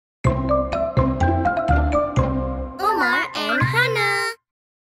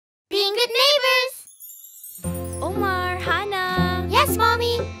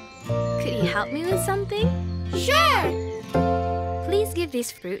help me with something? Sure! Please give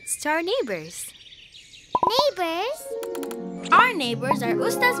these fruits to our neighbors. Neighbors? Our neighbors are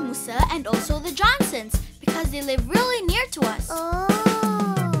Ustaz Musa and also the Johnsons because they live really near to us. Oh.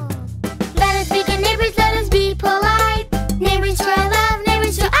 Let us be good neighbors, let us be polite. Neighbors to our left,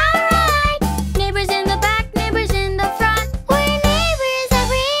 neighbors to our right. Neighbors in the back, neighbors in the front. We're neighbors,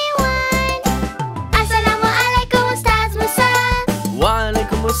 everyone. Assalamu alaikum, Ustaz Musa. Wa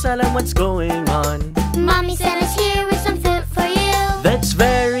alaikum us-Salaam, what's going on? Mommy sent us here with some food for you. That's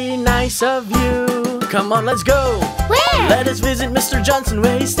very nice of you. Come on, let's go. Where? Let us visit Mr. Johnson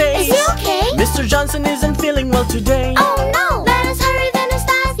where he stays. Is he okay? Mr. Johnson isn't feeling well today. Oh no! Let us hurry then,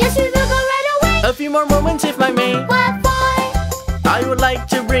 Ustaz. Yes, we will go right away. A few more moments if I may. What for? I would like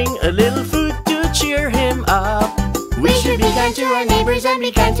to bring a little food to cheer him up. We should be kind to our neighbors and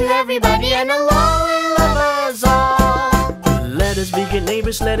be kind to everybody, and Allah will love us all. Let us be good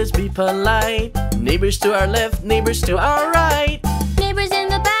neighbors, let us be polite. Neighbors to our left, neighbors to our right. Neighbors in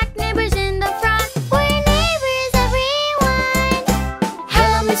the back, neighbors in the front. We're neighbors, everyone.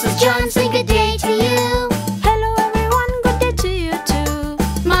 Hello, Mrs. Johnson, good day to you. Hello everyone, good day to you too.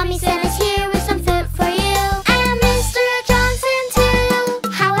 Mommy sent us here with some food for you. And Mr. Johnson too.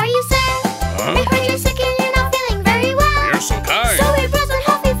 How are you, sir? We heard you're sick and you're not feeling very well. You're so kind. So we brought some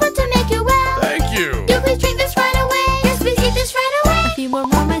healthy food to make you well. Thank you. Do please drink this right away. Yes, please eat this right away. A few more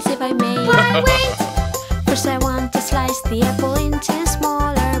moments if I may. Why wait? First I want to slice the apple into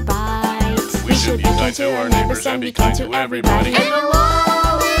smaller bites. We should be kind to our neighbors and be kind to everybody. And Allah